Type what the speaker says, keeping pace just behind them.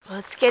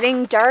it's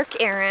getting dark,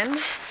 Erin.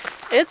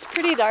 It's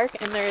pretty dark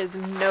and there is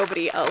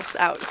nobody else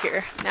out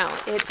here. No,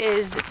 it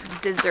is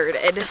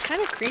deserted. It's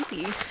kind of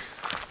creepy.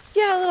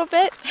 Yeah, a little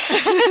bit.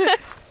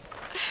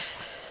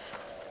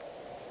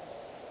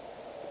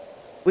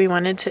 We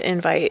wanted to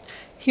invite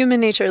Human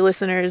Nature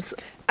listeners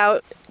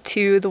out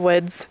to the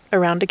woods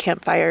around a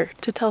campfire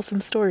to tell some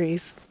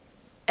stories.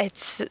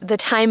 It's the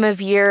time of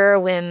year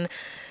when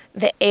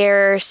the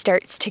air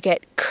starts to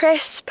get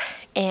crisp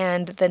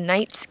and the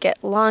nights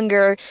get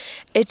longer.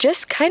 It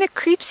just kind of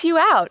creeps you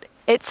out.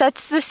 It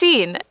sets the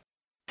scene.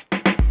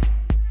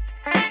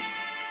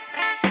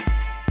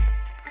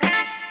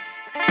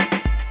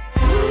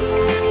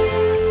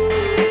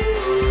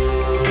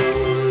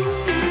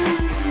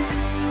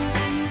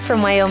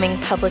 From Wyoming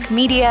Public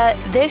Media,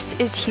 this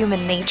is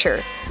Human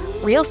Nature.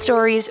 Real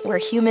stories where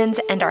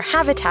humans and our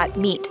habitat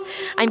meet.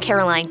 I'm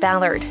Caroline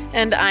Ballard.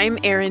 And I'm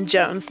Erin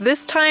Jones.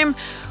 This time,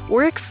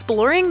 we're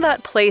exploring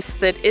that place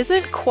that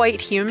isn't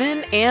quite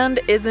human and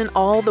isn't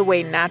all the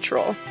way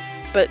natural,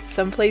 but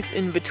someplace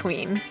in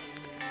between.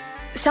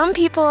 Some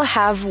people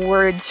have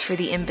words for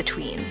the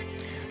in-between,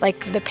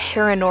 like the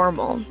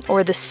paranormal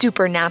or the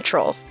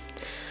supernatural.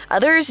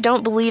 Others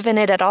don't believe in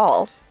it at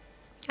all.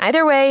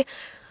 Either way,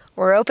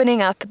 we're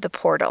opening up the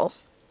portal.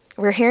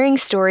 We're hearing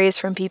stories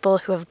from people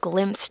who have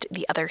glimpsed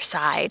the other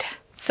side.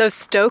 So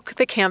stoke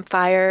the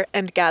campfire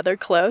and gather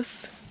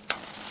close.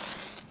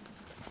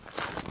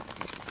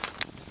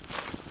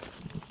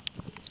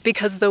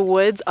 Because the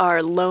woods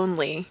are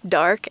lonely,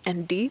 dark,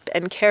 and deep,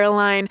 and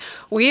Caroline,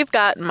 we've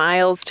got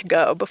miles to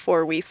go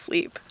before we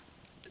sleep.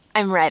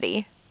 I'm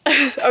ready.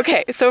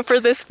 Okay, so for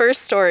this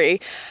first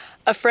story,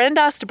 a friend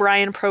asked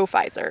Brian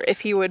Profizer if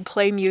he would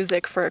play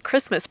music for a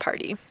Christmas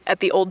party at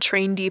the old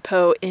train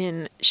depot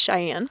in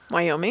Cheyenne,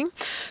 Wyoming.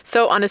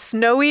 So on a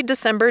snowy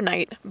December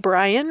night,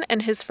 Brian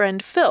and his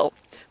friend Phil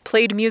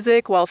played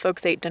music while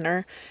folks ate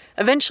dinner.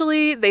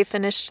 Eventually, they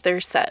finished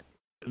their set.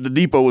 The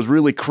depot was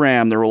really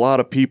crammed. There were a lot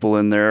of people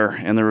in there,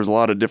 and there was a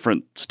lot of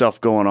different stuff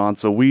going on.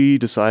 So we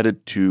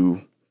decided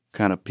to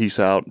kind of peace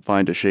out and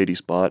find a shady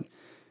spot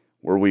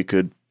where we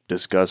could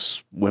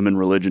discuss women,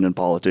 religion, and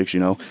politics,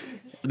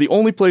 The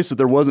only place that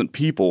there wasn't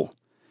people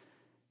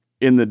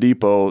in the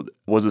depot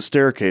was a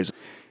staircase.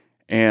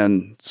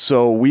 And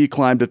so we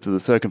climbed up to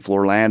the second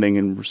floor landing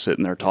and we're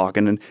sitting there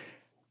talking. And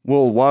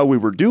well, while we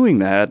were doing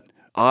that,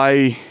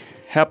 I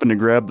happened to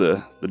grab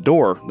the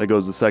door that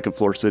goes to the second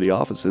floor city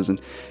offices and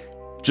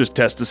just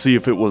test to see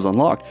if it was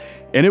unlocked.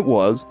 And it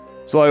was.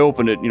 So I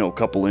opened it, a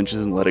couple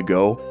inches and let it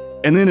go.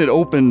 And then it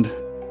opened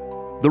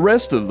the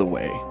rest of the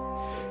way.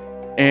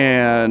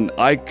 And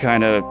I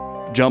kind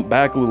of jumped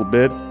back a little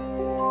bit.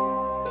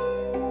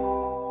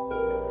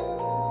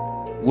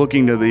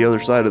 Looking to the other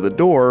side of the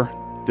door,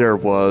 there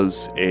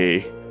was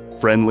a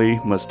friendly,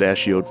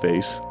 mustachioed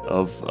face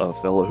of a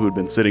fellow who had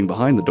been sitting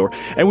behind the door,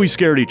 and we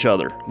scared each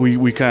other. We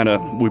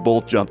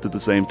both jumped at the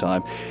same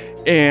time.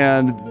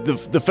 And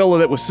the fellow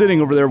that was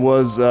sitting over there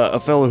was a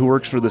fellow who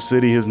works for the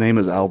city. His name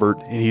is Albert,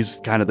 and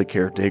he's kind of the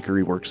caretaker.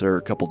 He works there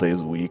a couple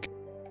days a week.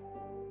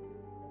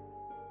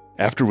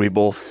 After we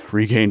both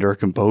regained our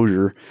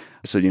composure,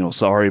 I said,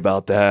 sorry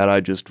about that. I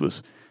just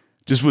was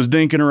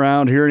dinking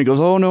around here. And he goes,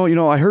 oh,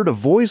 no, I heard a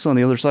voice on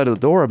the other side of the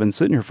door. I've been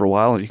sitting here for a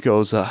while. And he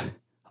goes,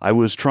 I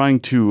was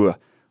trying to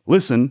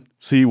listen,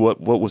 see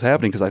what was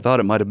happening, because I thought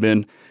it might have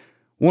been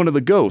one of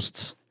the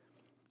ghosts.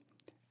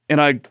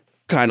 And I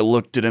kind of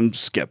looked at him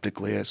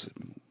skeptically. I said,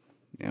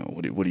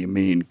 what do you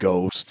mean,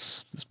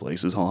 ghosts? This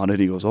place is haunted.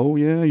 He goes, oh,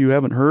 yeah, you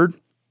haven't heard?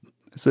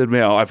 I said,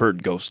 I've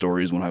heard ghost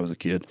stories when I was a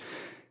kid.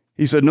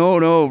 He said,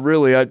 no,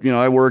 really,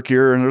 I work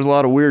here, and there's a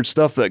lot of weird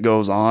stuff that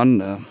goes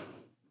on.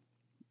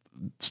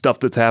 Stuff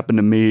that's happened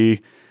to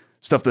me,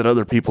 stuff that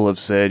other people have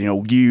said,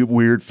 you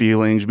weird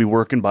feelings, you be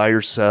working by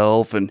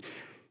yourself, and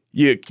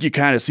you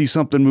kind of see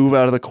something move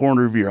out of the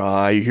corner of your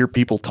eye, you hear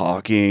people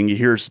talking, you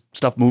hear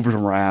stuff moving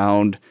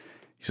around.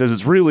 He says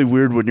it's really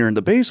weird when you're in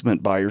the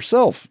basement by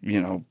yourself,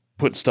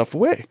 putting stuff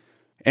away.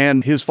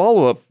 And his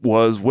follow-up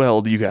was,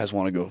 well, do you guys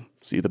want to go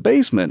see the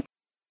basement?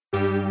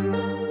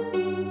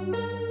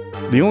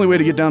 The only way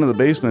to get down to the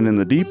basement in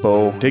the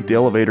depot, take the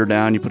elevator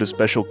down, you put a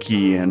special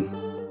key in,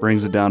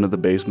 brings it down to the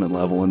basement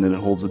level, and then it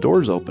holds the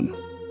doors open.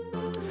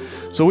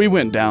 So we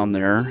went down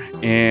there,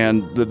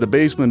 and the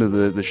basement of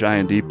the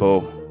Cheyenne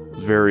Depot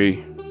is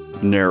very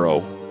narrow.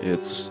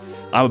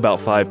 I'm about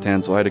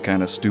 5'10", so I had to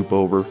kind of stoop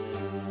over,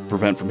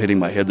 prevent from hitting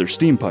my head. There's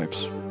steam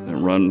pipes that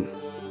run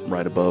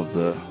right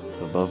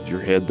above your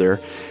head there,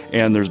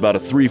 and there's about a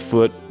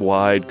 3-foot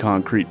wide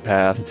concrete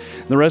path.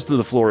 The rest of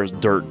the floor is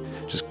dirt,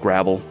 just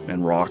gravel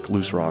and rock,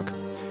 loose rock.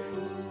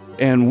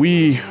 And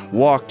we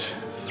walked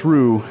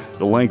through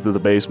the length of the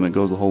basement,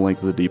 goes the whole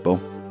length of the depot.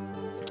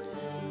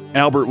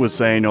 Albert was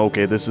saying,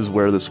 okay, this is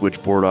where the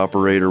switchboard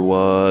operator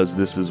was,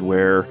 this is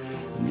where,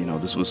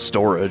 this was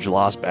storage,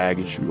 lost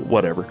baggage,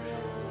 whatever.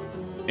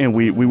 And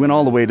we went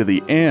all the way to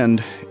the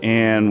end,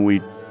 and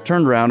we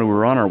turned around and we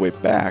were on our way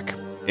back,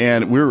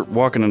 and we were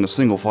walking in a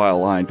single file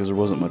line because there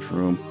wasn't much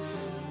room.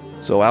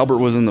 So Albert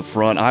was in the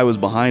front, I was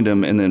behind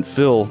him, and then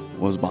Phil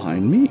was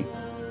behind me.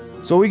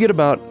 So we get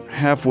about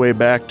halfway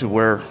back to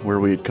where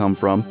we had come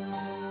from,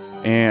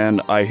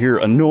 and I hear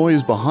a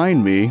noise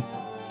behind me.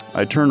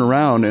 I turn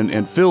around,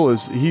 and Phil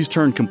he's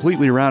turned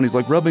completely around. He's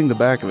like rubbing the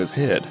back of his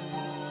head.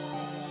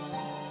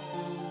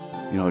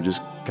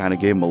 Just kind of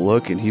gave him a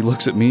look, and he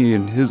looks at me,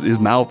 and his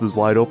mouth is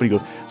wide open. He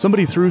goes,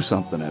 "Somebody threw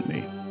something at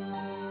me."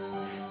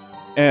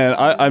 And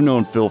I've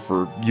known Phil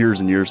for years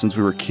and years, since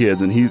we were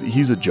kids, and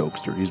he's a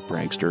jokester. He's a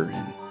prankster.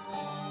 And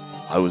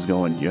I was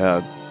going,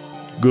 "Yeah,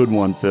 good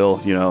one, Phil.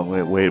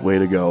 Way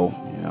to go.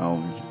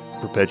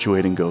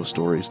 Perpetuating ghost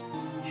stories."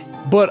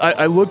 But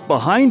I looked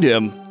behind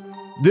him.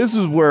 This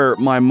is where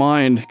my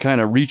mind kind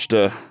of reached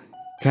a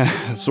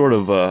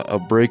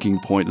breaking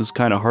point. This is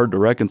kind of hard to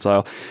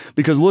reconcile,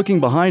 because looking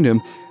behind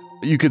him,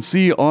 you could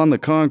see on the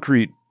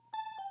concrete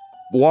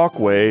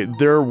walkway,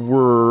 there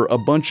were a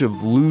bunch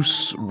of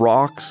loose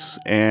rocks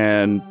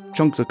and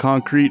chunks of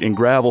concrete and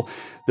gravel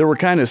that were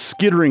kind of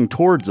skittering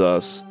towards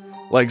us,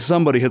 like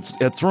somebody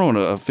had thrown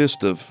a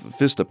fist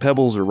of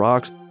pebbles or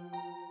rocks.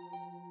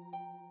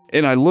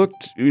 And I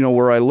looked,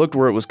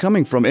 where it was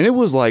coming from, and it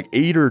was like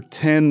 8 or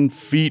 10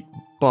 feet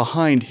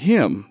behind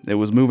him. It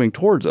was moving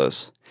towards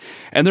us.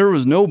 And there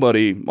was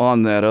nobody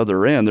on that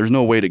other end. There's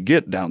no way to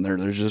get down there.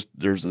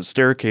 There's a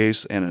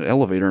staircase and an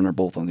elevator, and they're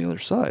both on the other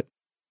side.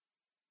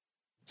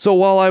 So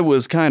while I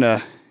was kind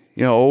of,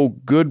 "Oh,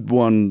 good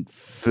one,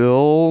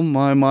 Phil,"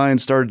 my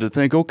mind started to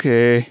think,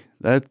 "Okay,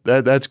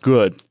 that's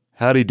good.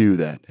 How'd he do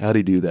that?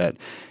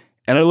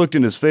 And I looked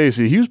in his face,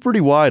 and he was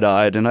pretty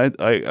wide-eyed, and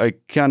I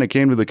kind of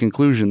came to the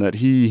conclusion that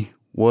he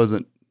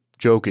wasn't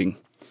joking.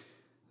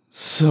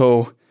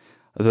 So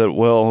I thought,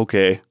 well,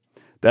 okay,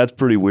 that's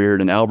pretty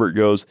weird. And Albert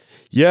goes,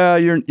 "Yeah,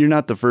 you're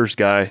not the first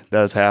guy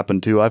that's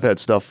happened to. I've had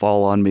stuff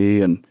fall on me."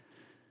 And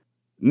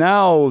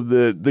now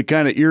the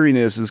kind of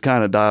eeriness is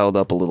kind of dialed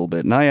up a little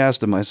bit. And I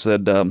asked him, I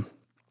said,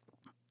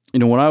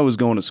 when I was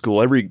going to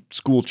school, every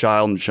school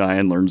child in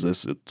Cheyenne learns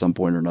this at some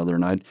point or another,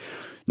 and I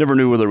never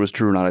knew whether it was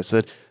true or not. I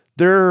said,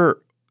 there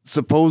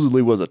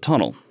supposedly was a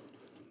tunnel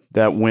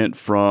that went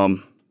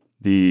from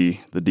the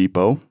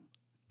depot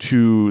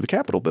to the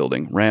Capitol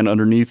building, ran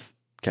underneath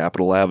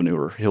Capitol Avenue,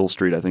 or Hill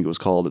Street, I think it was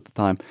called at the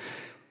time.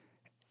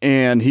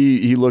 And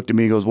he looked at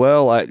me and goes,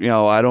 "Well, I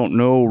don't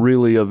know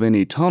really of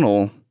any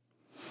tunnel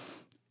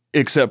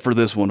except for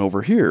this one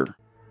over here."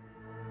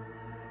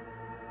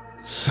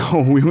 So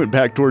we went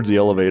back towards the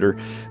elevator.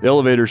 The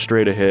elevator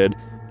straight ahead.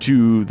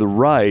 To the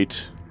right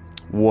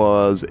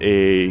was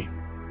a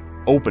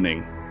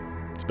opening.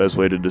 It's the best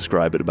way to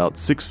describe it, about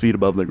 6 feet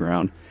above the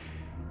ground.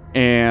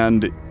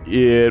 And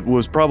it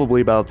was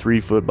probably about 3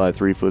 foot by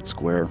 3 foot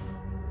square.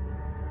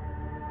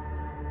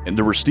 And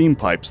there were steam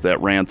pipes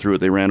that ran through it.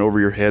 They ran over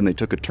your head, and they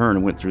took a turn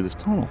and went through this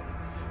tunnel.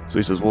 So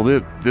he says, "Well,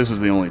 this is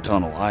the only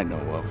tunnel I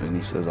know of." And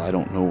he says, "I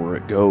don't know where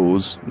it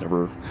goes.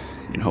 Never,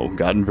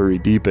 gotten very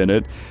deep in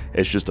it.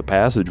 It's just a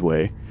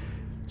passageway."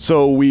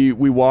 So we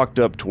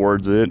walked up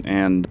towards it,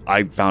 and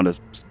I found a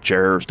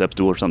chair or step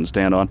stool or something to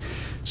stand on,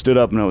 stood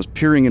up, and I was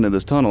peering into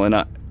this tunnel. And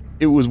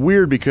it was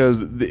weird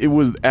because it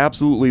was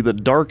absolutely the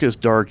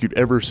darkest dark you'd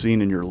ever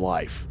seen in your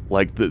life.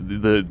 Like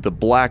the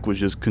black was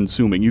just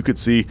consuming. You could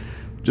see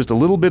just a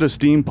little bit of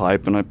steam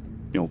pipe, and I,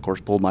 of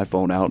course, pulled my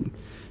phone out and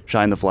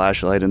shined the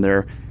flashlight in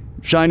there.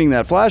 Shining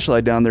that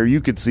flashlight down there,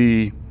 you could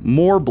see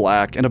more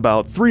black and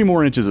about 3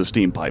 more inches of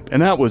steam pipe,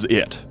 and that was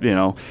it.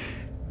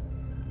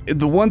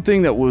 The one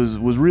thing that was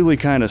really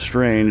kind of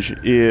strange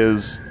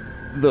is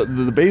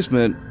the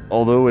basement.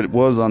 Although it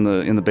was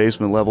in the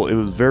basement level, it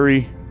was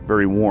very,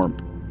 very warm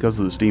because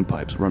of the steam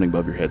pipes running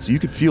above your head, so you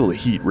could feel the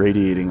heat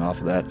radiating off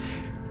of that.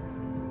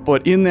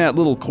 But in that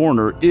little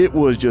corner, it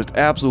was just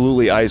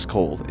absolutely ice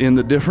cold. In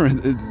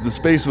the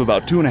space of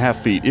about 2.5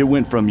 feet, it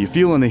went from you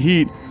feeling the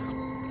heat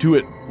to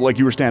it like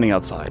you were standing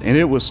outside. And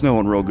it was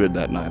snowing real good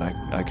that night.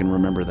 I can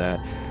remember that.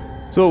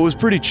 So it was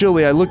pretty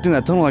chilly. I looked in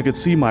that tunnel, I could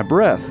see my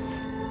breath.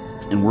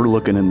 And we're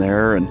looking in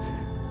there, and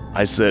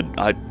I said,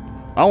 I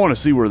want to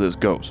see where this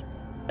goes.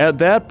 At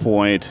that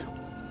point,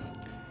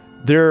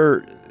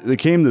 there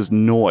came this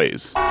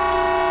noise.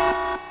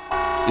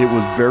 It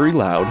was very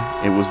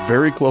loud. It was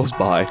very close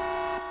by.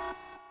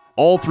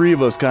 All 3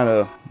 of us kind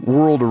of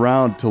whirled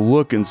around to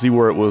look and see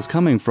where it was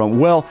coming from.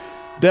 Well,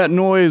 that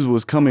noise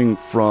was coming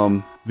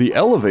from the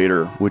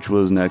elevator, which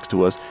was next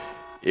to us.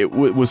 It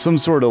was some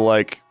sort of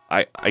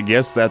I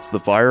guess that's the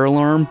fire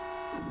alarm.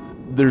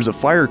 There's a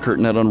fire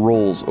curtain that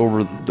unrolls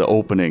over the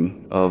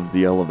opening of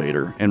the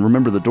elevator. And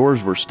remember, the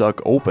doors were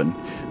stuck open.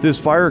 This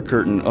fire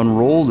curtain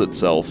unrolls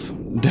itself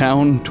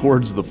down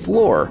towards the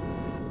floor.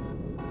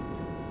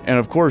 And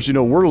of course,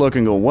 we're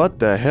looking, go, what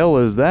the hell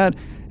is that?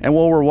 And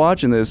while we're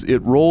watching this, it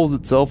rolls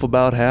itself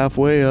about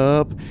halfway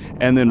up,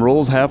 and then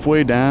rolls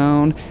halfway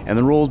down, and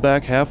then rolls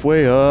back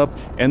halfway up,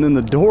 and then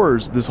the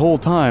doors this whole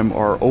time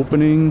are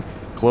opening,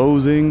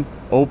 closing,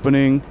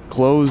 opening,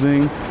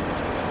 closing.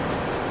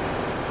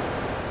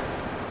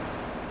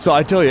 So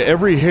I tell you,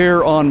 every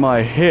hair on my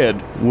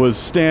head was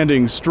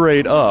standing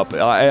straight up.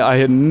 I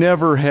had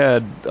never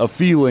had a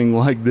feeling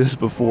like this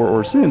before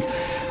or since.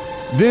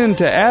 Then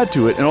to add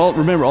to it, and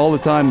remember all the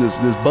time this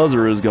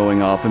buzzer is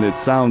going off and it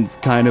sounds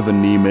kind of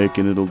anemic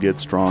and it'll get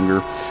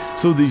stronger.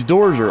 So these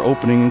doors are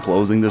opening and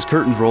closing, this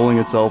curtain's rolling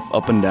itself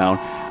up and down.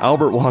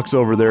 Albert walks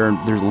over there and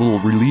there's a little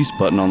release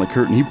button on the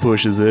curtain. He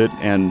pushes it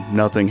and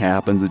nothing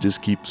happens. It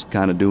just keeps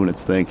kind of doing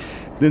its thing.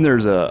 Then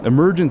there's a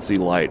emergency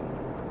light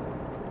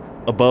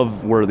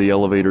above where the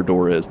elevator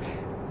door is.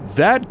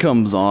 That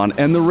comes on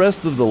and the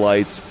rest of the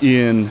lights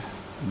in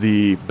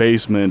the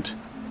basement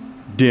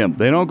dim.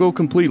 They don't go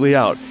completely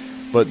out,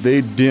 but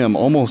they dim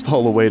almost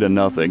all the way to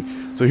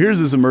nothing. So here's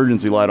this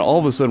emergency light. All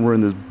of a sudden we're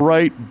in this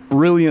bright,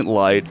 brilliant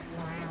light.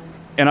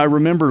 And I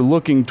remember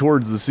looking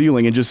towards the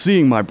ceiling and just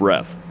seeing my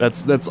breath.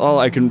 That's all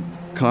I can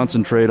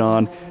concentrate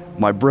on.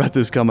 My breath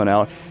is coming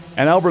out.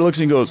 And Albert looks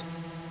and goes,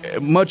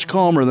 much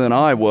calmer than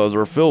I was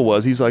or Phil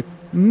was. He's like,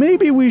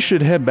 maybe we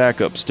should head back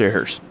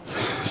upstairs.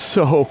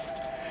 So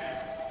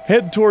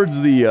head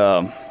towards the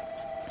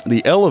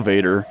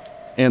elevator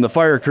and the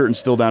fire curtain's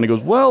still down. He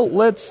goes, well,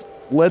 let's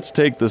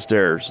take the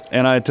stairs.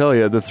 And I tell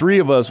you, the three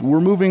of us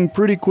were moving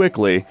pretty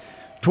quickly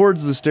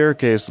towards the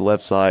staircase, the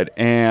left side,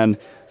 and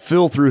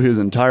Phil threw his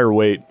entire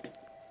weight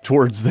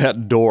towards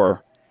that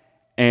door.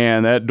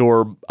 And that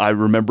door, I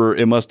remember,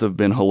 it must have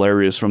been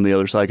hilarious from the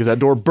other side because that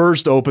door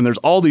burst open. There's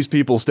all these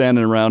people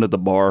standing around at the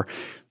bar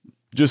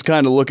just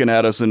kind of looking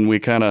at us, and we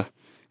kind of,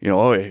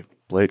 oh, hey,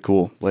 play it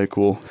cool.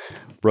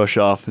 Brush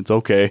off. It's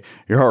okay.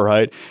 You're all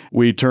right.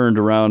 We turned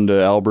around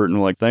to Albert and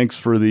were like, thanks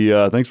for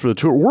the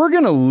tour. We're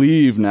going to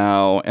leave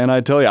now. And I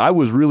tell you, I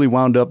was really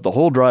wound up the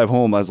whole drive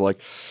home. I was like,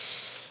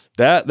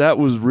 that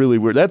was really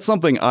weird. That's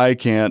something I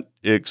can't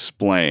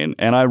explain.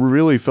 And I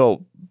really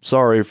felt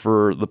sorry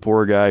for the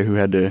poor guy who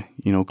had to,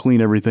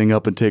 clean everything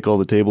up and take all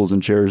the tables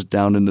and chairs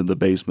down into the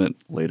basement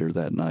later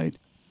that night.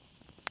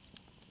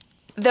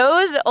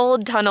 Those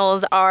old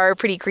tunnels are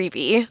pretty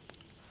creepy.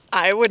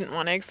 I wouldn't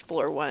want to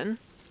explore one.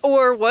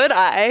 Or would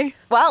I?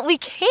 Well, we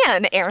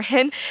can,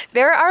 Erin.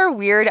 There are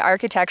weird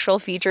architectural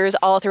features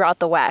all throughout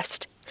the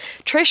West.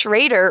 Trish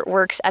Rader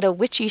works at a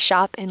witchy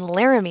shop in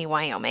Laramie,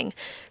 Wyoming,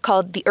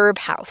 called the Herb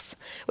House,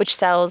 which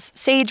sells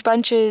sage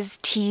bunches,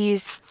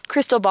 teas,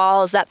 crystal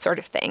balls, that sort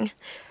of thing.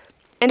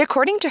 And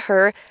according to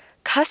her,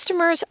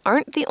 customers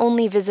aren't the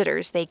only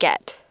visitors they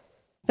get.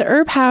 The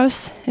Herb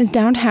House is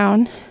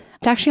downtown.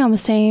 It's actually on the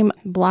same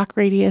block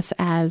radius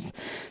as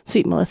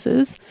Sweet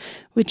Melissa's,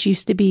 which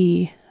used to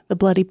be the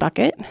Bloody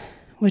Bucket,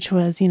 which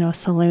was, a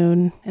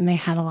saloon, and they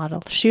had a lot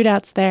of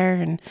shootouts there,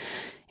 and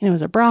it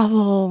was a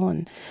brothel.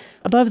 And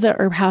above the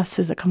Herb House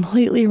is a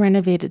completely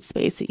renovated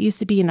space. It used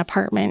to be an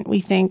apartment,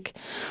 we think,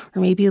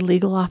 or maybe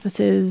legal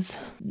offices.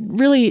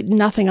 Really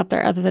nothing up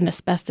there other than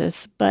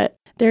asbestos, but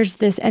there's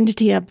this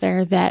entity up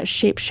there that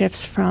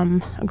shapeshifts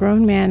from a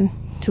grown man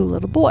to a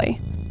little boy.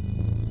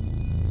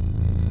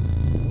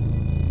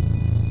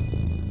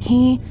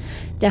 He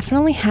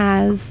definitely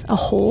has a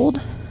hold.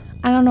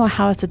 I don't know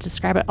how else to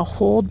describe it, a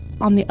hold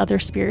on the other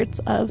spirits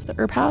of the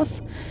Herb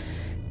House.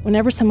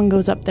 Whenever someone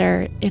goes up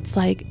there, it's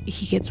like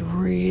he gets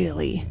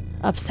really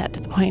upset to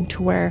the point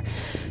to where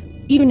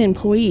even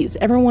employees,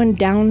 everyone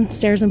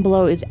downstairs and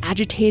below is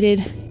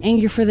agitated,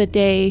 angry for the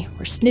day.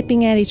 We're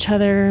snipping at each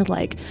other,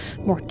 like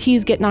more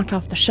keys get knocked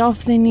off the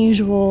shelf than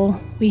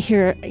usual. We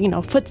hear,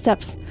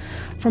 footsteps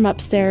from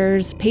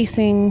upstairs,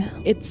 pacing.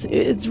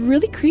 It's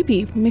really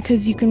creepy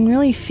because you can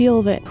really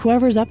feel that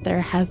whoever's up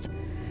there has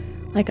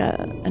like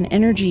an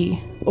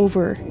energy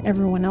over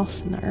everyone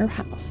else in the Herb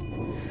House.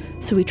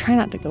 So we try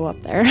not to go up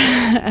there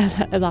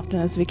as often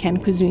as we can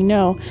because we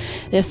know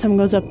that if someone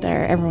goes up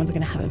there, everyone's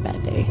going to have a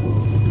bad day.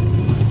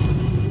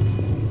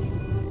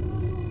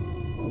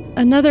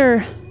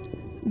 Another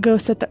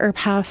ghost at the Herb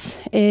House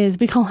is,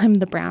 we call him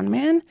the Brown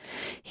Man.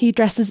 He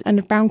dresses in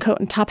a brown coat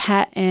and top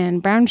hat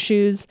and brown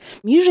shoes.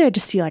 Usually I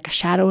just see like a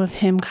shadow of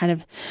him kind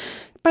of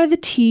by the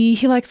tea.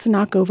 He likes to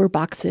knock over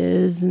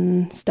boxes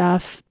and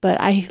stuff, but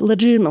I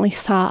legitimately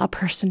saw a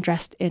person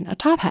dressed in a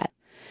top hat.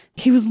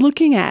 He was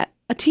looking at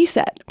a tea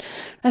set.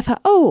 I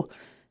thought, oh,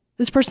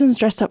 this person's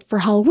dressed up for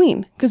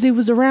Halloween because it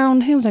was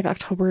like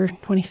October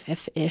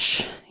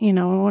 25th-ish,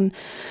 and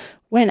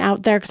went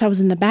out there because I was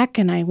in the back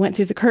and I went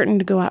through the curtain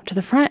to go out to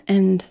the front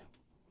and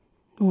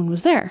no one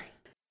was there.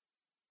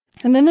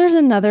 And then there's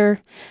another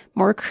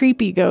more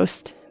creepy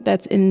ghost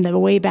that's in the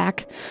way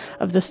back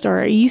of the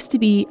store. It used to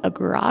be a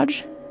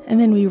garage, and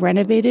then we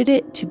renovated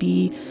it to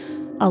be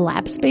a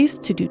lab space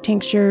to do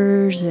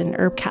tinctures and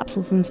herb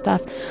capsules and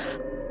stuff.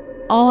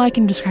 All I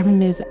can describe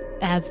him is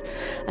as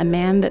a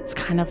man that's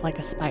kind of like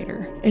a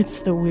spider. It's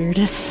the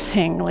weirdest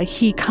thing. Like,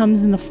 he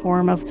comes in the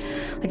form of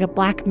like a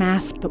black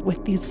mask, but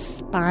with these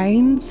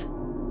spines.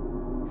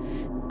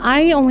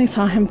 I only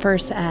saw him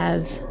first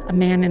as a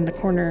man in the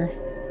corner,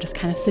 just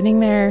kind of sitting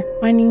there,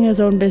 minding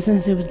his own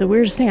business. It was the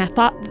weirdest thing. I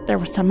thought that there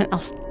was someone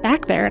else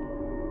back there.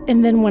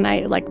 And then when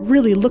I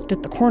really looked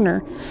at the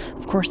corner,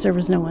 of course, there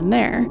was no one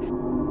there.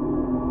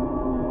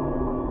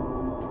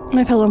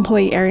 My fellow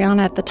employee,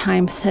 Ariana, at the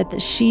time said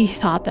that she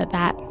thought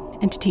that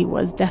entity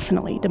was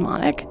definitely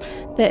demonic,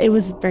 that it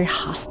was very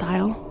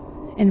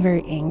hostile and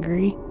very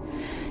angry,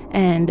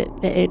 and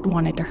that it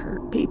wanted to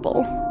hurt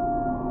people.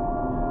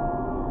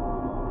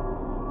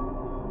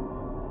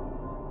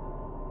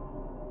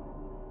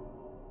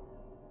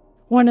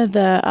 one of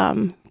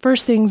the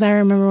first things I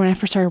remember when I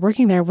first started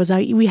working there was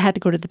we had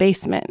to go to the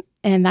basement,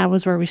 and that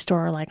was where we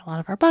store like a lot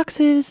of our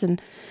boxes and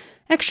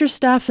extra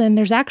stuff. And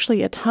there's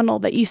actually a tunnel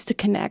that used to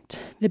connect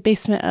the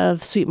basement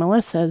of Sweet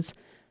Melissa's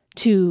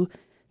to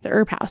the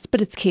herb house, but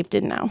it's caved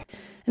in now.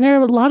 And there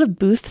are a lot of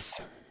booths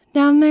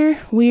down there,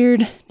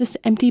 weird, just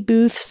empty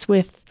booths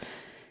with,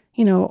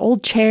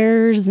 old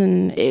chairs,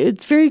 and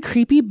it's very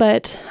creepy.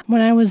 But when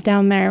I was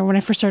down there, when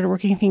I first started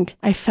working, I think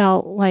I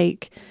felt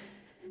like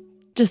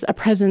just a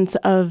presence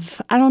of,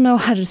 I don't know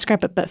how to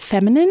describe it, but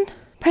feminine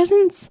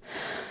presence.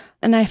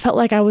 And I felt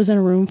like I was in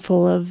a room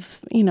full of,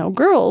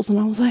 girls. And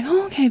I was like,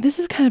 oh, okay, this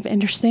is kind of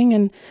interesting.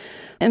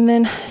 And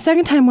then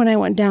second time when I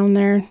went down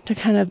there to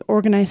kind of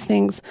organize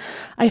things,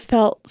 I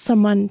felt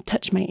someone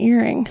touch my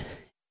earring.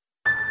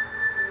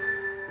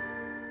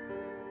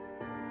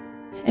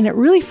 And it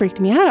really freaked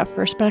me out at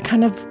first, but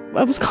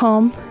I was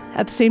calm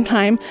at the same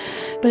time.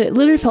 But it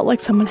literally felt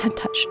like someone had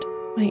touched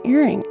my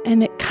earring.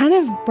 And it kind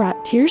of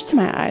brought tears to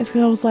my eyes,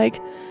 because I was like,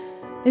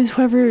 is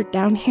whoever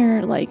down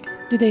here,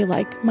 do they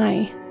like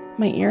my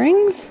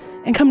earrings?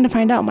 And come to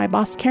find out, my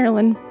boss,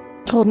 Carolyn,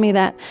 told me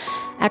that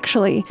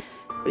actually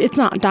it's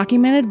not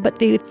documented, but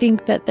they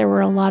think that there were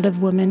a lot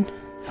of women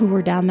who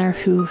were down there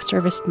who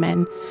serviced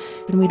men.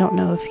 And we don't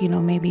know if,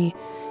 maybe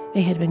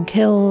they had been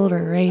killed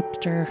or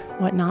raped or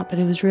whatnot, but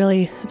it's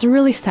a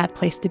really sad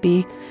place to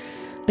be,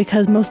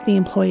 because most of the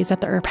employees at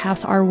the herb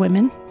house are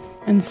women.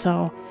 And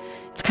so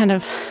it's kind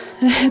of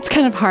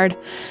hard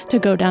to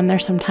go down there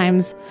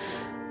sometimes,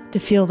 to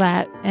feel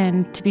that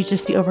and to be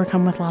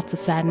overcome with lots of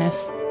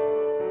sadness.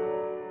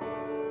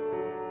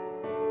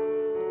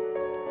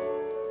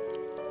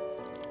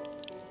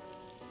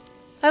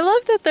 I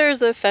love that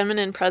there's a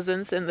feminine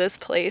presence in this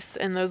place,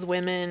 and those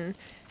women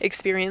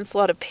experience a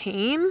lot of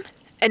pain.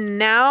 And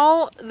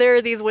now there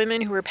are these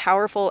women who are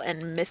powerful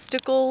and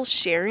mystical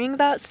sharing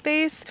that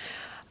space.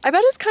 I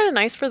bet it's kind of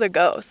nice for the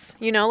ghosts,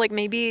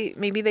 maybe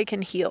they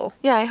can heal.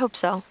 Yeah, I hope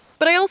so.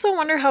 But I also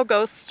wonder how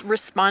ghosts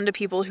respond to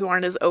people who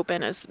aren't as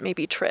open as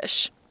maybe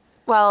Trish.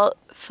 Well,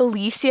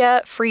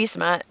 Felicia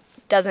Friesma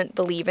doesn't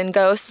believe in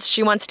ghosts.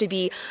 She wants to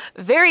be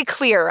very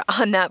clear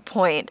on that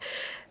point.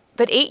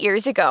 But 8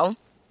 years ago,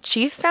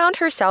 she found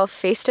herself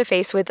face to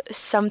face with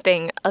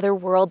something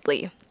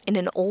otherworldly in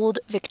an old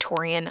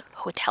Victorian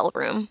hotel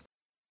room.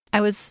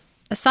 I was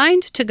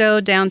assigned to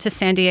go down to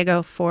San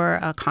Diego for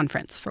a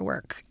conference for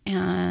work.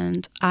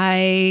 And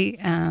I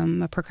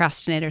am a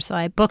procrastinator, so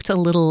I booked a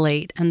little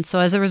late. And so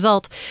as a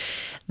result,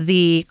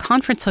 the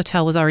conference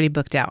hotel was already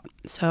booked out.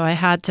 So I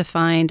had to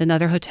find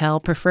another hotel,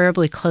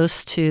 preferably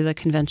close to the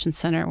convention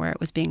center where it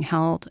was being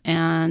held.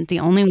 And the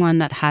only one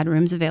that had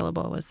rooms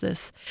available was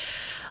this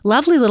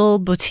lovely little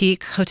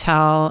boutique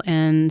hotel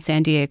in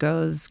San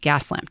Diego's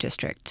Gaslamp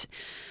District.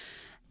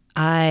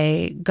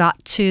 I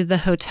got to the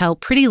hotel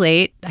pretty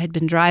late. I had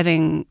been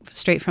driving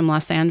straight from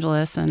Los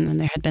Angeles, and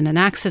there had been an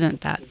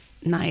accident that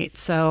night.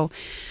 So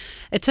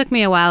it took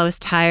me a while. I was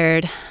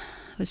tired.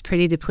 I was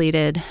pretty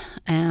depleted.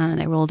 And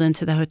I rolled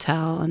into the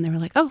hotel, and they were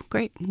like, oh,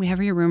 great. We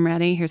have your room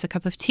ready. Here's a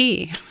cup of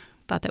tea.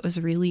 Thought that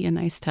was really a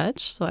nice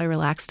touch. So I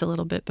relaxed a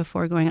little bit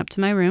before going up to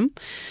my room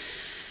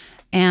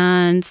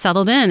and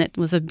settled in. It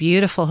was a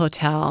beautiful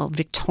hotel,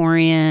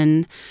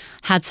 Victorian,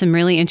 had some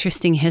really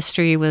interesting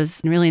history,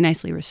 was really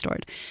nicely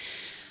restored.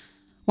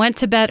 Went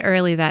to bed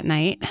early that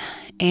night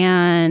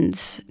and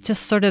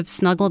just sort of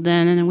snuggled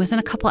in. And within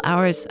a couple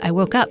hours, I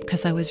woke up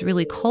because I was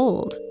really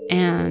cold.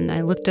 And I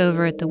looked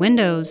over at the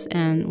windows,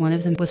 and one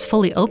of them was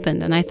fully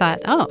opened. And I thought,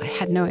 oh,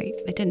 I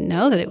didn't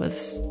know that it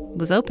was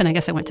open. I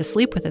guess I went to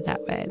sleep with it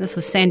that way. This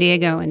was San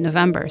Diego in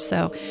November,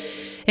 so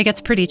it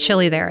gets pretty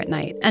chilly there at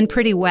night and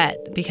pretty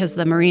wet because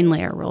the marine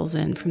layer rolls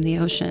in from the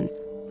ocean.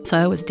 So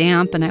I was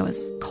damp and I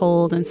was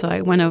cold, and so I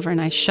went over and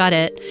I shut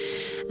it,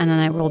 and then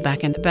I rolled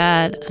back into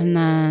bed. And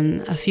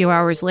then a few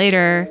hours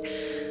later,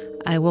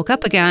 I woke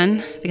up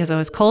again because I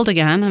was cold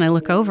again, and I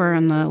look over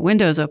and the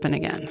window's open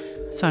again.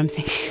 So I'm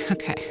thinking,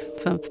 okay,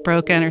 so it's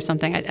broken or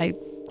something. I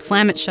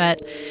slam it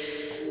shut,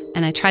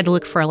 and I tried to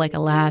look for like a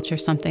latch or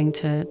something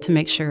to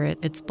make sure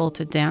it's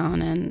bolted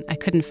down, and I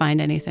couldn't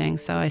find anything.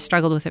 So I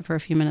struggled with it for a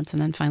few minutes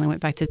and then finally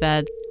went back to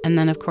bed. And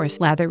then, of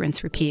course, lather,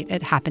 rinse, repeat.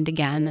 It happened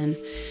again. And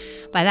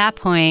by that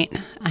point,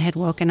 I had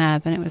woken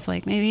up, and it was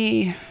like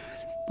maybe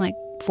like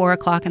 4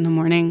 o'clock in the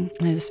morning.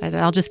 I decided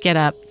I'll just get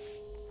up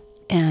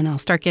and I'll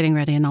start getting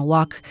ready, and I'll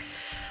walk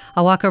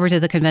over to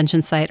the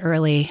convention site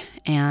early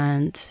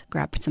and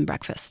grab some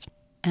breakfast.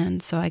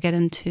 And so I get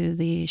into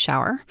the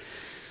shower,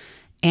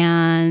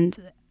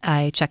 and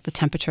I check the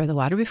temperature of the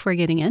water before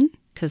getting in,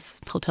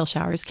 because hotel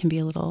showers can be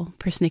a little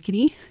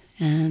persnickety.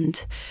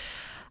 And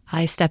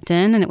I stepped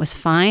in, and it was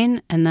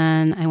fine. And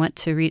then I went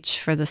to reach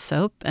for the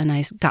soap, and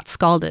I got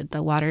scalded.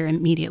 The water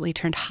immediately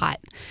turned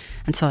hot.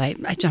 And so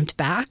I jumped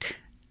back,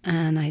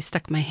 and I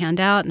stuck my hand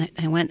out, and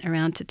I went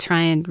around to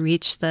try and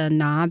reach the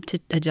knob to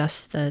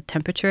adjust the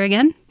temperature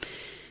again.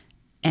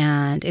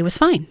 And it was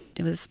fine.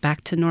 It was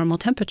back to normal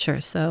temperature.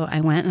 So I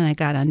went and I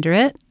got under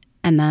it,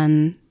 and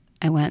then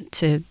I went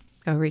to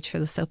go reach for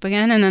the soap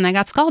again, and then I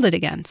got scalded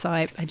again. So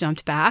I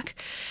jumped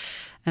back,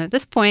 And at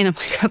this point, I'm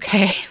like,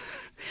 okay,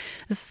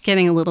 this is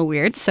getting a little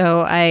weird.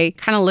 So I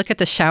kind of look at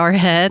the shower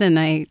head and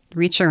I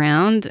reach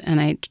around and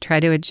I try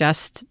to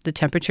adjust the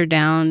temperature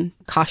down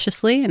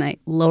cautiously and I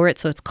lower it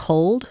so it's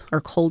cold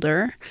or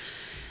colder.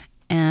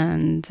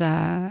 And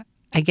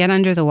I get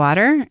under the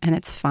water and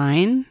it's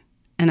fine.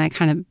 And I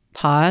kind of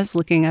pause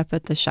looking up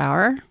at the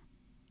shower.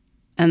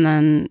 And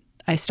then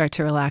I start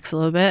to relax a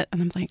little bit.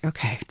 And I'm like,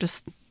 okay,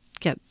 just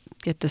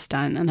get this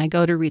done. And I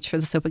go to reach for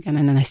the soap again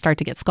and then I start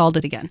to get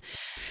scalded again.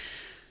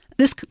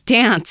 This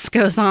dance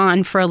goes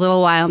on for a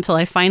little while until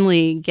I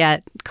finally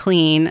get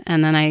clean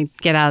and then I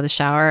get out of the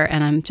shower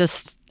and I'm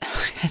just,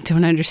 I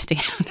don't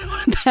understand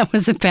what that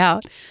was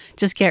about.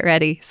 Just get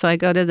ready. So I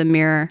go to the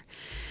mirror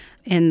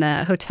in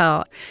the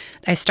hotel.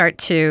 I start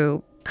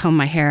to comb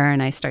my hair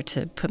and I start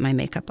to put my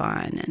makeup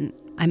on and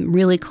I'm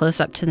really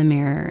close up to the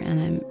mirror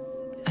and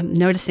I'm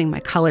noticing my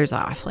color's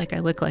off. Like I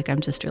look like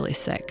I'm just really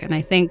sick. And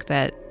I think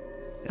that,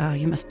 oh,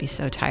 you must be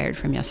so tired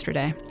from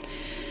yesterday.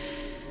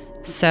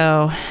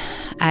 So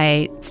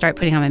I start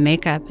putting on my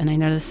makeup and I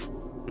notice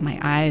my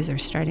eyes are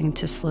starting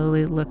to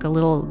slowly look a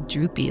little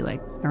droopy,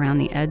 like around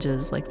the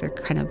edges, like they're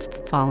kind of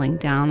falling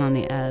down on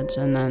the edge.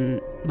 And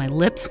then my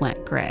lips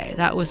went gray.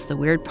 That was the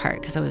weird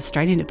part because I was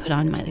starting to put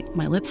on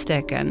my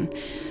lipstick and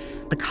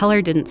the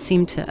color didn't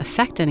seem to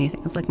affect anything.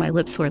 It was like my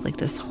lips were like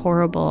this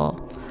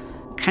horrible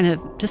kind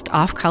of just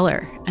off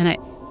color. And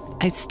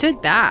I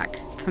stood back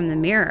from the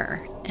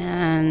mirror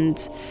and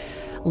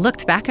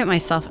looked back at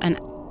myself and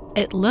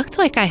it looked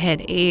like I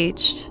had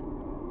aged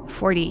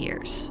 40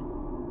 years.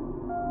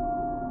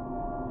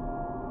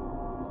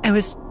 I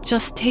was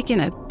just taken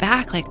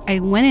aback. Like I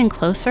went in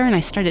closer and I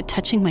started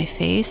touching my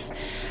face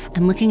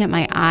and looking at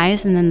my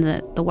eyes. And then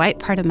the white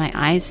part of my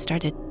eyes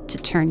started to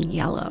turn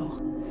yellow.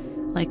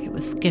 Like it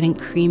was getting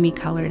creamy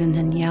colored and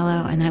then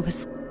yellow. And I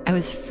was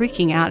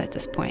freaking out at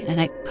this point.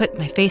 And I put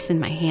my face in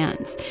my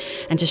hands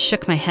and just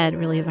shook my head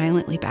really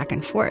violently back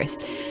and forth.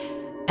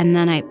 And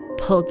then I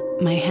pulled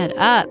my head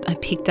up, I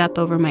peeked up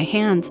over my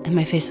hands, and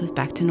my face was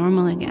back to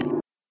normal again.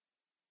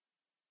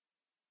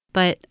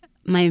 But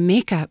my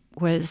makeup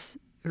was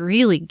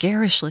really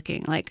garish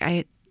looking. Like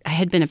I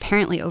had been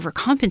apparently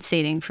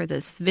overcompensating for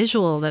this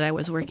visual that I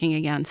was working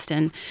against.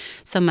 And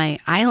so my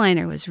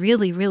eyeliner was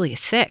really, really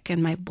thick,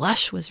 and my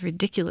blush was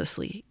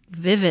ridiculously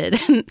vivid.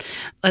 And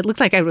it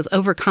looked like I was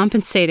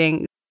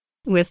overcompensating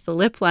with the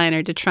lip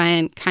liner to try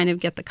and kind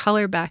of get the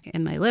color back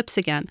in my lips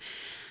again.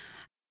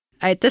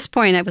 At this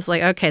point, I was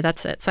like, okay,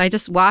 that's it. So I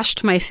just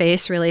washed my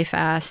face really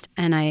fast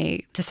and I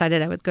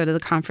decided I would go to the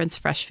conference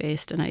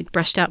fresh-faced and I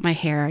brushed out my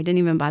hair. I didn't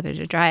even bother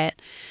to dry it.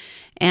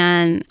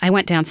 And I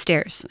went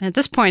downstairs. At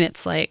this point,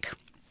 it's like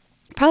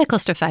probably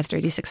close to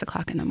 5:30, 6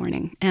 o'clock in the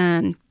morning.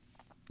 And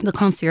the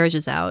concierge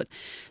is out.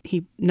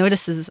 He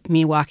notices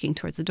me walking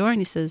towards the door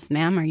and he says,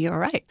 "Ma'am, are you all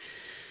right?"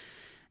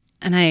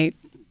 And I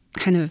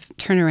kind of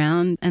turn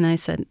around and I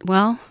said,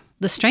 well,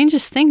 the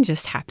strangest thing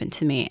just happened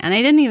to me. And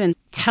I didn't even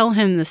tell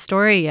him the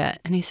story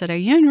yet. And he said, "Are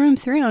you in room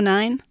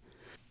 309?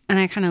 And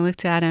I kind of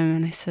looked at him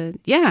and I said,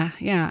 yeah,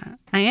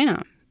 I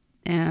am.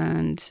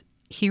 And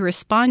he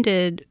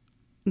responded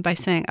by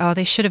saying, "Oh,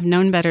 they should have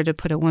known better to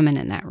put a woman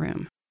in that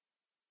room."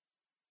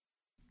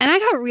 And I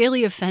got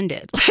really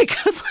offended. Like,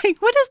 I was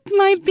like, what does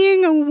my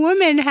being a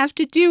woman have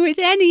to do with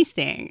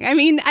anything? I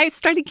mean, I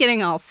started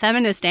getting all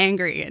feminist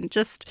angry and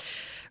just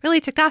really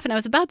ticked off. And I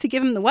was about to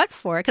give him the what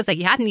for because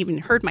he hadn't even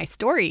heard my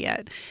story yet.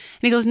 And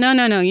he goes, no,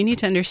 you need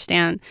to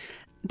understand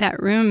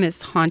that room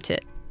is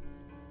haunted.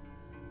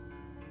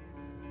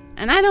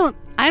 And I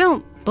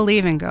don't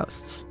believe in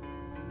ghosts.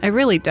 I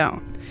really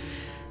don't.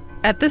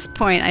 At this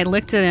point, I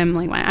looked at him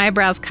like my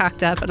eyebrows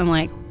cocked up and I'm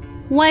like,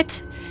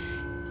 what?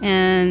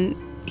 And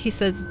he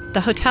says,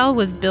 the hotel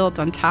was built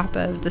on top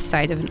of the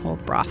site of an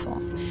old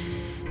brothel.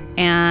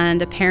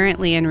 And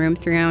apparently in room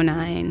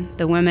 309,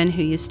 the woman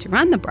who used to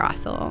run the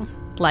brothel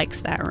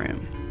likes that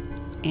room.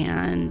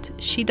 And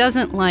she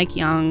doesn't like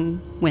young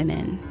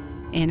women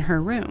in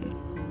her room.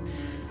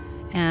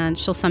 And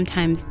she'll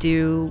sometimes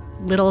do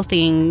little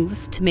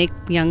things to make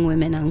young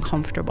women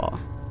uncomfortable,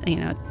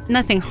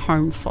 nothing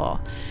harmful.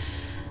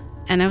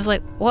 And I was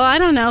like, well, I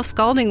don't know,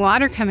 scalding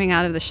water coming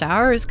out of the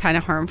shower is kind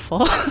of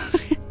harmful.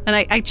 And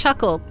I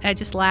chuckled. I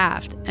just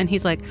laughed. And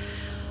he's like,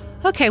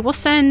 okay, we'll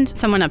send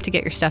someone up to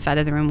get your stuff out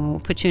of the room and we'll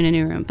put you in a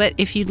new room. But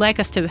if you'd like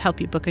us to help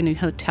you book a new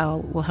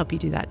hotel, we'll help you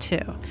do that too.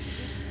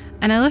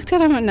 And I looked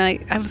at him and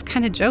I was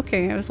kind of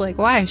joking. I was like,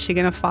 why? Is she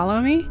going to follow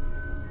me?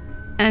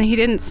 And he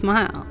didn't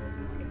smile.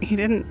 He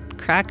didn't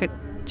crack a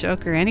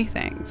joke or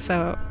anything.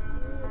 So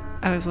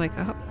I was like,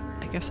 oh,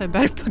 I guess I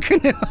better book a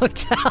new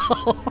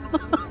hotel.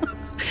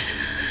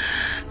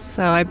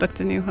 So I booked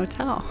a new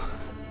hotel.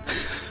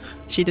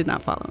 She did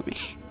not follow me.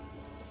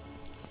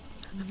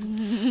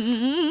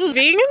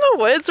 Being in the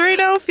woods right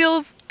now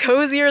feels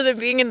cozier than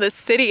being in the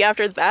city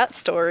after that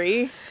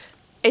story.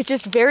 It's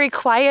just very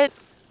quiet.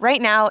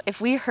 Right now,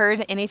 if we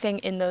heard anything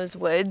in those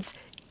woods,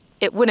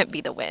 it wouldn't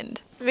be the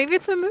wind. Maybe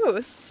it's a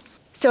moose.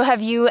 So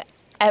have you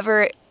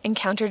ever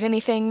encountered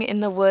anything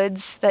in the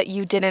woods that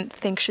you didn't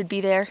think should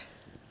be there?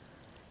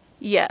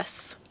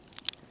 Yes.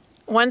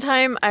 One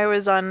time I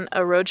was on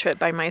a road trip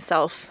by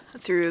myself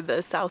through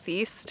the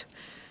Southeast,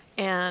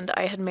 and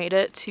I had made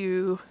it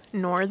to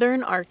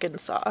northern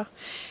Arkansas,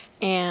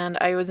 and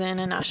I was in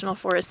a national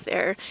forest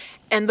there.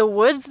 And the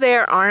woods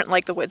there aren't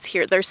like the woods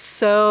here. They're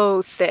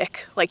so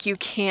thick, like you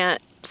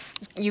can't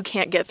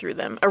get through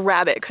them. A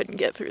rabbit couldn't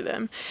get through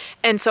them.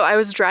 And so I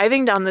was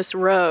driving down this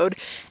road,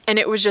 and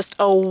it was just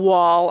a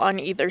wall on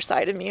either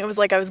side of me. It was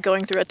like I was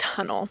going through a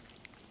tunnel.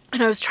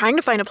 And I was trying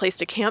to find a place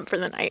to camp for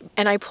the night.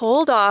 And I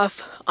pulled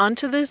off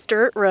onto this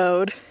dirt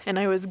road, and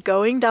I was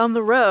going down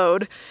the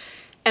road,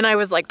 and I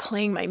was like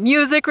playing my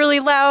music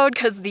really loud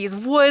because these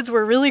woods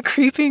were really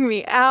creeping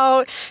me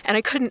out, and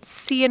I couldn't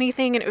see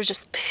anything, and it was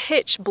just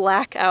pitch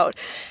black out.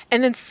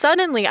 And then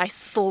suddenly I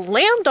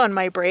slammed on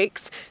my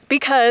brakes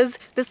because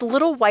this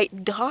little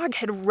white dog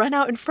had run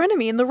out in front of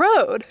me in the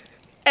road.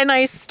 And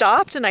I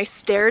stopped and I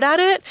stared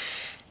at it,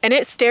 and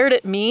it stared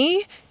at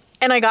me,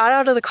 and I got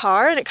out of the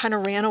car and it kind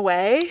of ran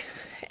away.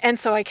 And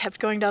so I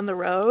kept going down the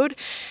road.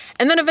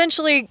 And then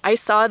eventually I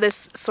saw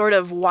this sort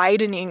of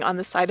widening on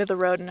the side of the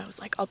road, and I was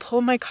like, I'll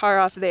pull my car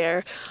off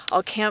there.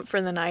 I'll camp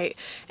for the night.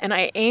 And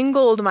I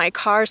angled my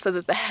car so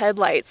that the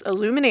headlights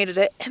illuminated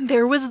it, and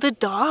there was the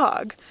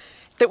dog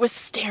that was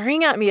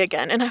staring at me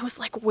again. And I was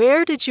like,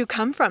 where did you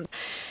come from?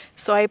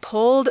 So I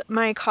pulled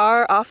my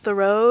car off the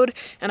road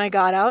and I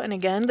got out, and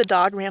again, the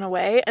dog ran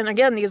away. And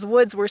again, these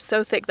woods were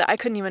so thick that I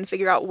couldn't even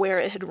figure out where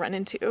it had run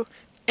into.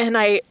 And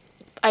I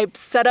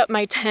set up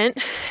my tent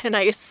and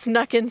I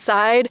snuck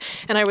inside,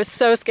 and I was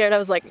so scared. I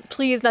was like,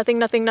 please, nothing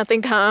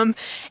come.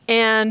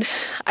 And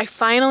I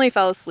finally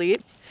fell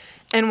asleep.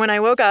 And when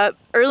I woke up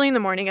early in the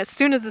morning, as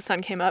soon as the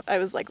sun came up, I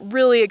was like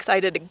really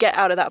excited to get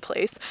out of that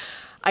place.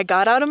 I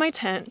got out of my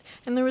tent,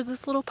 and there was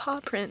this little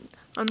paw print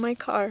on my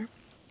car.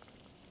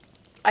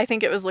 I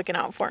think it was looking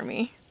out for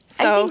me.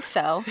 I think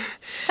so.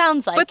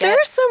 Sounds like it. But there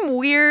are some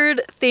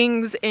weird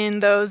things in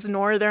those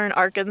northern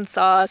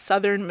Arkansas,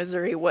 southern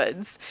Missouri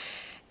woods.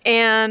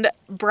 And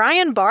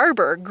Brian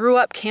Barber grew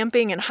up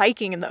camping and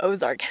hiking in the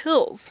Ozark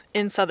Hills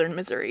in southern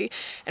Missouri.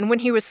 And when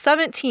he was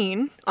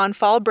 17, on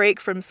fall break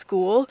from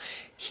school,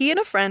 he and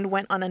a friend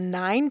went on a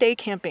 9-day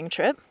camping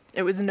trip.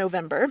 It was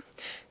November.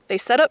 They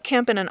set up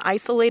camp in an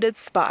isolated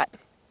spot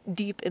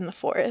deep in the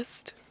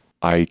forest.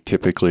 I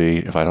typically,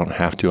 if I don't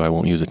have to, I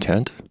won't use a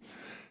tent.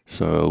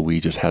 So we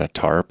just had a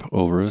tarp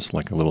over us,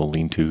 like a little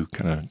lean-to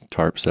kind of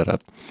tarp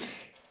setup,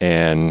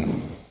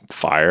 and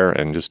fire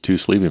and just 2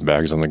 sleeping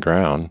bags on the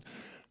ground.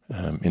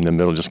 In the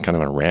middle, just kind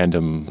of a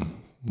random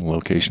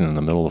location in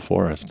the middle of the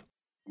forest.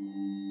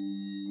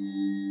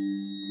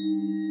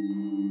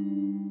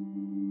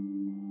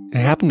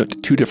 It happened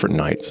at 2 different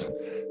nights.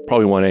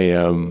 Probably 1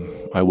 a.m.,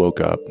 I woke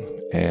up,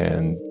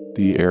 and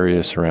the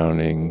area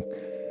surrounding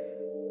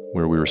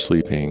where we were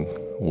sleeping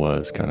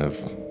was kind of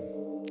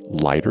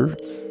lighter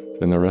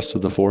than the rest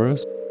of the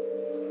forest.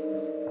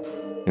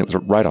 And it was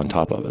right on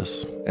top of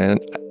us.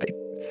 And,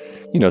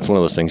 it's one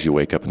of those things, you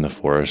wake up in the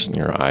forest and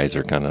your eyes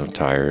are kind of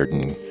tired,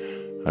 and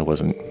I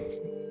wasn't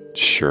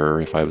sure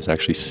if I was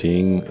actually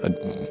seeing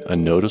a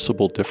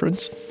noticeable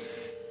difference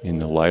in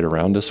the light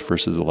around us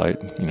versus the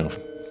light,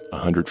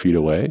 100 feet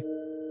away.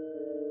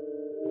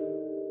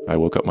 I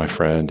woke up my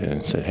friend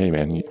and said, hey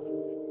man,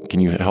 can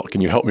you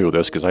help me with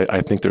this? Because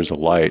I think there's a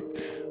light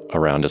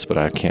around us, but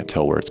I can't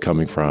tell where it's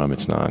coming from.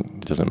 It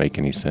doesn't make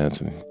any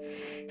sense.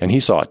 And he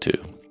saw it too.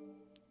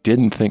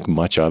 Didn't think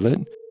much of it.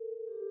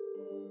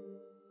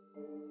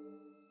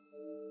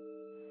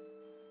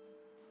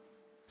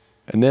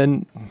 And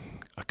then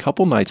a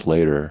couple nights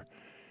later,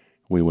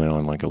 we went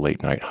on like a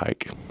late night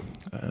hike.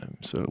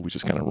 So we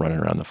just kind of running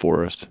around the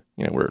forest.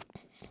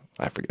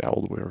 I forget how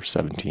old we were,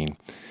 17.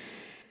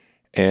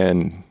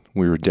 And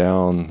we were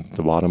down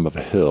the bottom of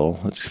a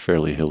hill. It's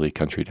fairly hilly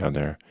country down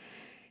there.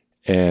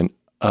 And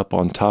up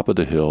on top of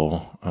the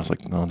hill, I was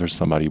like, no, there's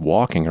somebody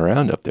walking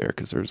around up there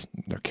because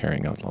they're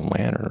carrying out a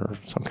lantern or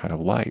some kind of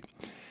light.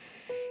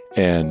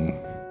 And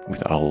we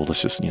thought, oh,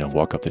 let's just,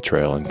 walk up the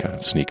trail and kind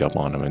of sneak up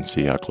on them and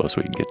see how close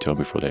we can get to them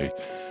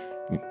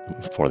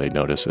before they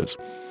notice us.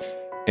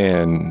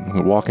 And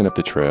we're walking up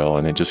the trail,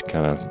 and it just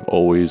kind of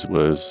always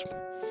was,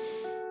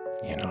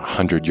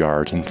 100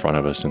 yards in front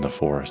of us in the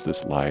forest,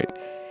 this light.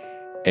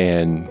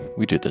 And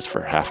we did this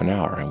for half an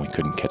hour, and we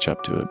couldn't catch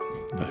up to it,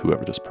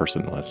 whoever this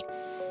person was,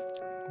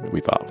 that we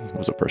thought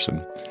was a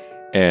person.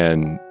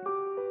 And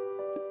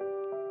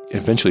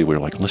eventually we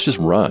were like, let's just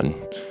run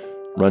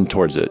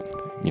towards it.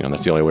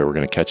 That's the only way we're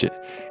going to catch it.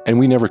 And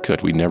we never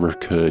could. We never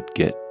could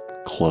get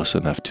close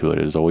enough to it.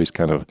 It was always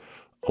kind of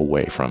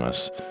away from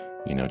us,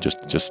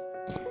 just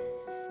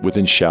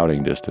within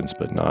shouting distance,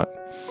 but not,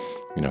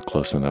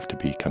 close enough to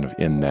be kind of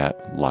in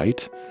that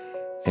light.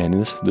 And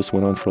this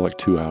went on for like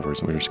 2 hours,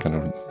 and we were just kind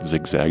of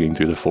zigzagging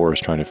through the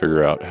forest trying to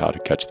figure out how to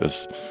catch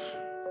this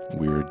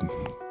weird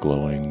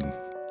glowing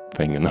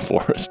thing in the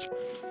forest.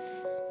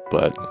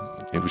 But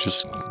it was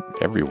just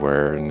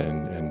everywhere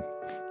and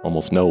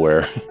almost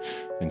nowhere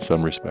in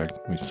some respect,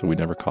 so we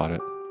never caught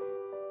it.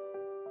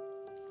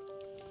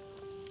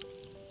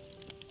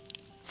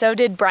 So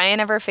did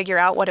Brian ever figure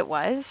out what it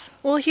was?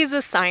 Well, he's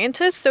a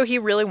scientist, so he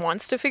really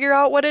wants to figure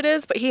out what it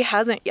is, but he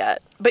hasn't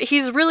yet. But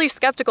he's really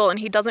skeptical, and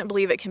he doesn't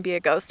believe it can be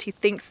a ghost. He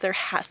thinks there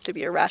has to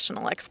be a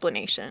rational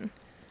explanation.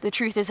 The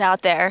truth is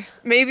out there.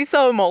 Maybe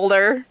so,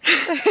 Mulder.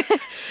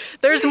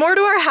 There's more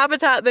to our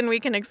habitat than we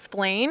can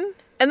explain,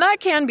 and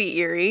that can be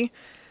eerie.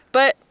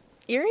 But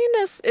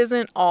eeriness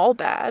isn't all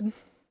bad.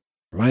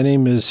 My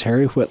name is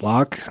Harry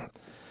Whitlock.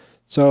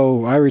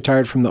 So I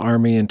retired from the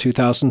Army in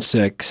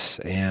 2006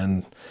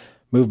 and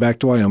moved back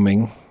to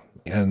Wyoming,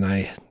 and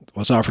I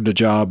was offered a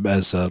job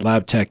as a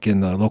lab tech in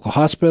the local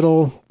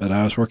hospital, but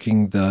I was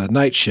working the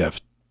night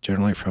shift,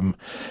 generally from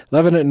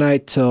 11 at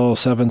night till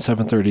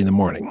 7:30 in the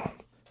morning.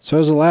 So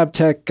as a lab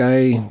tech,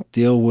 I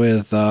deal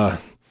with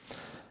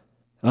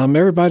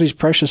everybody's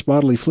precious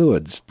bodily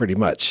fluids, pretty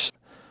much.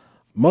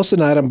 Most of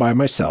the night I'm by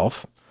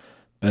myself,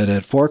 but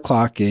at 4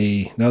 o'clock,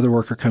 another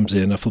worker comes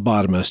in, a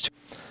phlebotomist.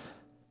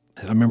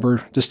 I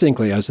remember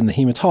distinctly, I was in the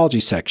hematology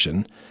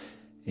section,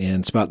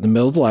 and it's about in the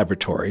middle of the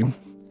laboratory,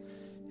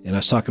 and I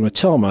was talking with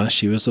Tilma.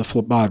 She was a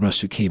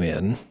phlebotomist who came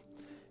in,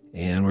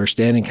 and we were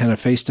standing kind of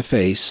face to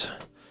face,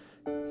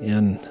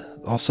 and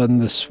all of a sudden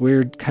this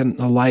weird kind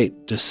of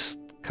light just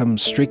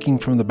comes streaking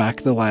from the back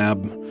of the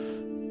lab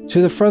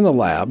to the front of the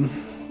lab.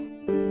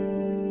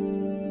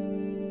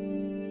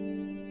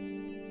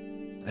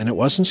 And it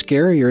wasn't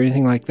scary or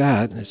anything like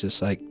that. It's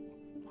just like,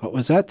 what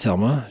was that,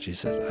 Tilma? She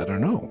says, I don't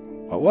know.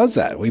 What was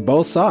that? We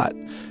both saw it.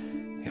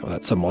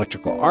 That's some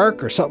electrical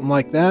arc or something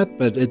like that,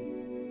 but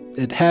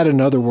it had an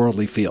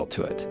otherworldly feel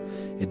to it.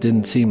 It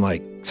didn't seem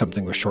like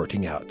something was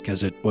shorting out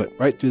because it went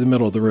right through the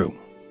middle of the room.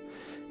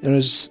 And it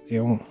was,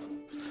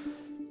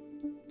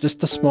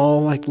 just a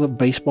small, like little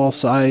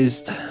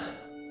baseball-sized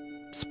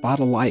spot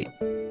of light.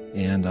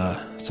 And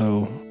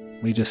so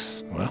we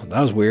just,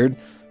 that was weird.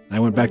 I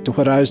went back to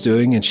what I was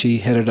doing, and she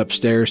headed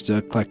upstairs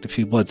to collect a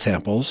few blood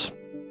samples.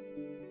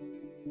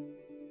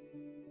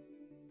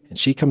 And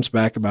she comes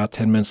back about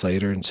 10 minutes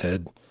later and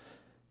said,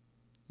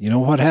 you know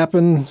what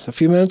happened a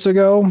few minutes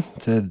ago?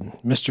 Said,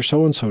 Mr.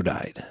 So-and-so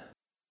died.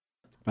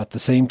 About the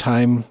same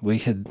time we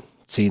had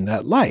seen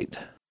that light.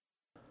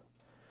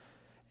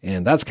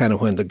 And that's kind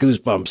of when the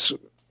goosebumps,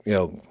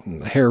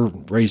 the hair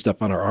raised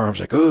up on our arms,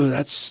 like, oh,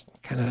 that's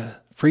kind of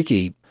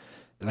freaky.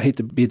 I hate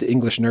to be the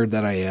English nerd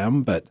that I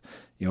am, but,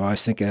 I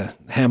always think of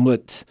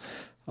Hamlet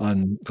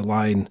on the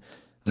line,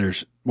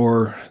 there's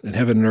more in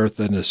heaven and earth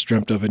than is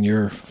dreamt of in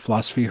your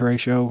philosophy,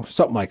 Horatio,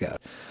 something like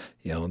that.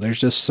 There's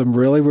just some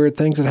really weird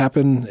things that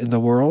happen in the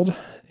world,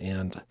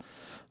 and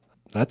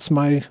that's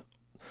my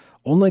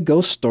only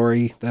ghost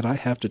story that I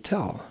have to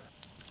tell.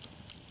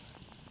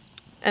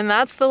 And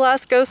that's the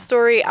last ghost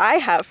story I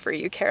have for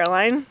you,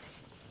 Caroline.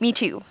 Me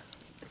too.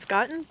 It's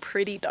gotten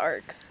pretty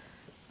dark.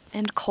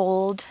 And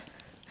cold.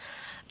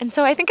 And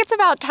so I think it's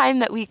about time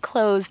that we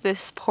close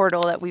this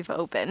portal that we've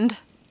opened.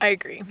 I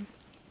agree.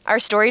 Our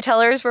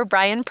storytellers were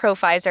Brian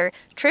Profizer,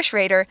 Trish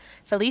Rader,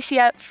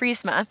 Felicia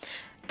Friesma,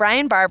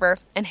 Brian Barber,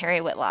 and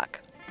Harry Whitlock.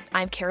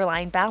 I'm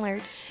Caroline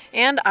Ballard.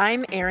 And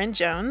I'm Erin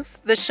Jones.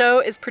 The show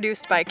is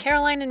produced by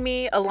Caroline and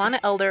me, Alana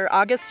Elder,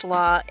 August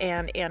Law,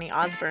 and Annie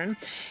Osborne.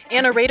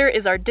 Anna Rader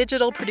is our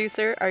digital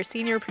producer. Our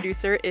senior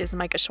producer is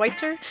Micah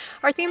Schweitzer.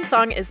 Our theme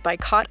song is by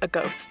Caught a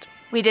Ghost.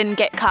 We didn't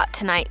get caught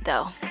tonight,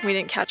 though. We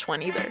didn't catch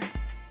one either.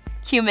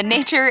 Human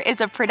Nature is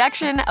a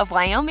production of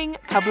Wyoming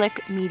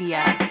Public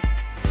Media.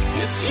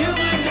 It's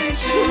human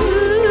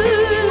nature.